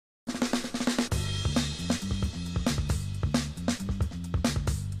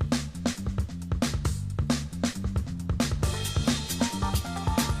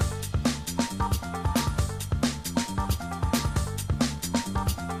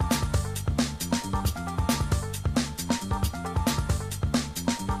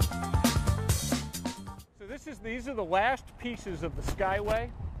these are the last pieces of the Skyway,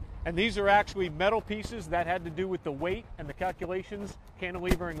 and these are actually metal pieces that had to do with the weight and the calculations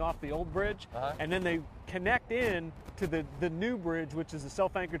cantilevering off the old bridge. And then they connect in to the new bridge, which is the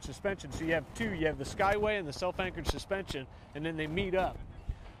self-anchored suspension. So you have two. You have the Skyway and the self-anchored suspension, and then they meet up.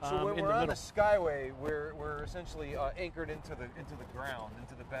 So when we're on the Skyway, we're essentially anchored into the ground,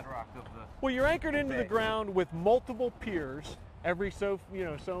 into the bedrock of the. Well, you're anchored into the ground with multiple piers every so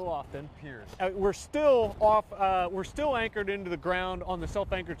often. Piers. We're still off. We're still anchored into the ground on the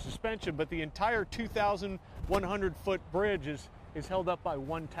self-anchored suspension, but the entire 2,100-foot bridge is held up by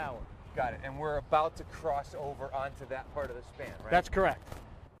one tower. Got it. And we're about to cross over onto that part of the span, right? That's correct.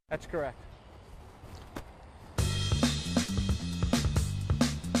 That's correct.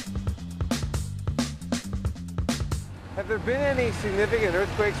 Have there been any significant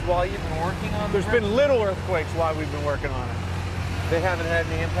earthquakes while you've been working on this? There's been little earthquakes while we've been working on it. They haven't had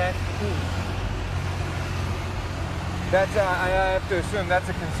any impact? That's, I have to assume that's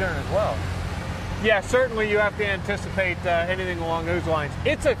a concern as well. Yeah, certainly you have to anticipate anything along those lines.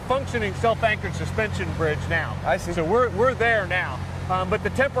 It's a functioning self-anchored suspension bridge now. I see. So we're there now. But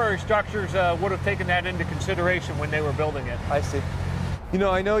the temporary structures would have taken that into consideration when they were building it. I see. You know,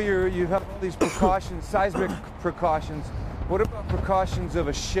 I know you have all these precautions, seismic precautions. What about precautions of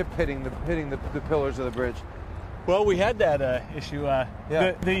a ship hitting the pillars of the bridge? Well, we had that issue.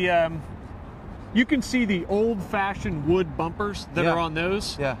 You can see the old-fashioned wood bumpers that are on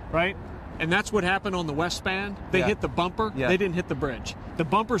those, right? And that's what happened on the west span. They hit the bumper. They didn't hit the bridge. The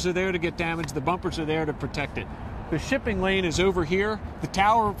bumpers are there to get damaged. The bumpers are there to protect it. The shipping lane is over here. The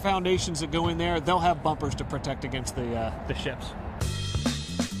tower foundations that go in there, they'll have bumpers to protect against the ships.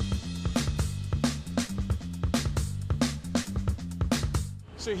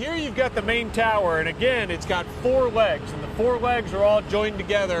 So here you've got the main tower, and again, it's got 4 legs, and the 4 legs are all joined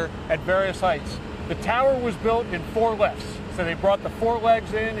together at various heights. The tower was built in 4 lifts, so they brought the 4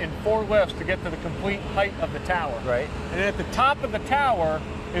 legs in 4 lifts to get to the complete height of the tower. Right. And at the top of the tower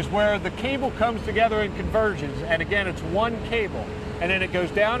is where the cable comes together and converges, and again, it's one cable. And then it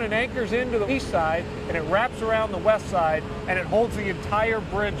goes down and anchors into the east side, and it wraps around the west side, and it holds the entire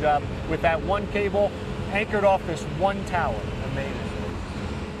bridge up with that one cable anchored off this one tower.